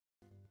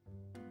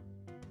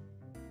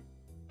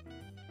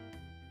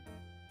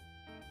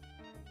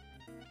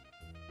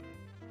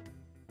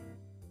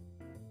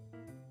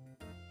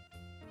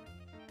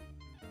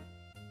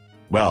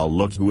Well,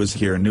 look who is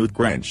here: Newt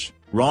Gingrich,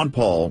 Ron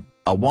Paul,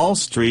 a Wall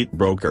Street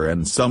broker,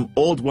 and some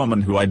old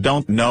woman who I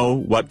don't know.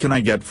 What can I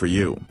get for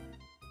you?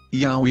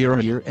 Yeah, we are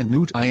here, and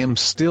Newt, I am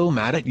still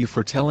mad at you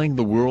for telling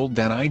the world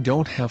that I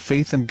don't have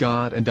faith in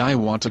God and I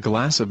want a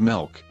glass of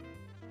milk.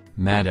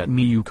 Mad at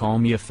me? You call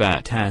me a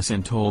fat ass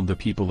and told the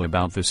people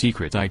about the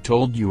secret I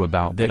told you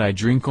about, that I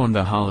drink on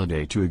the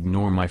holiday to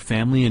ignore my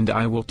family, and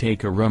I will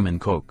take a rum and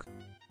coke.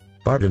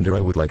 Bartender,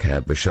 I would like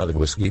half a shot of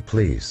whiskey,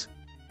 please.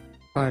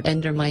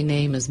 Bartender, my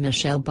name is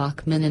Michelle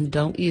Bachman, and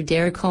don't you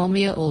dare call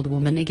me a old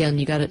woman again.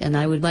 You got it, and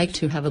I would like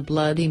to have a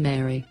Bloody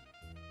Mary.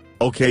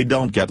 Okay,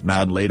 don't get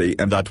mad, lady,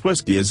 and that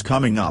whiskey is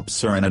coming up,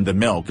 sir, and the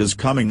milk is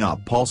coming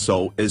up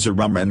also. Is a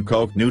rum and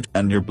coke, Newt,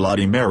 and your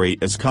Bloody Mary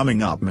is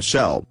coming up,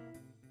 Michelle.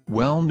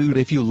 Well, Newt,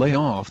 if you lay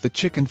off the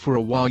chicken for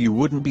a while, you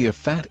wouldn't be a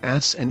fat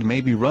ass, and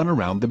maybe run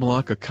around the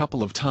block a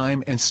couple of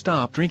times and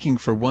stop drinking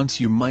for once,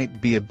 you might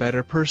be a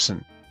better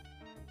person.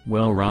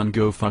 Well, Ron,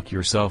 go fuck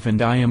yourself,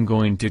 and I am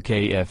going to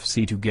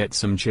KFC to get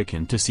some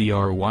chicken to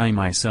CRY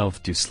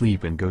myself to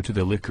sleep and go to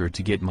the liquor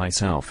to get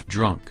myself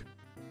drunk.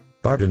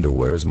 Bartender,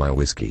 where's my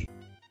whiskey?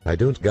 I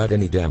don't got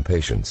any damn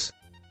patience.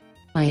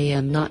 I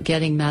am not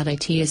getting mad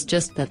at you, it's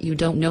just that you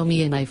don't know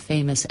me and I'm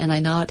famous and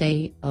I'm not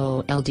a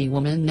old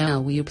woman.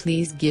 Now will you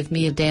please give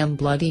me a damn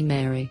Bloody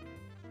Mary?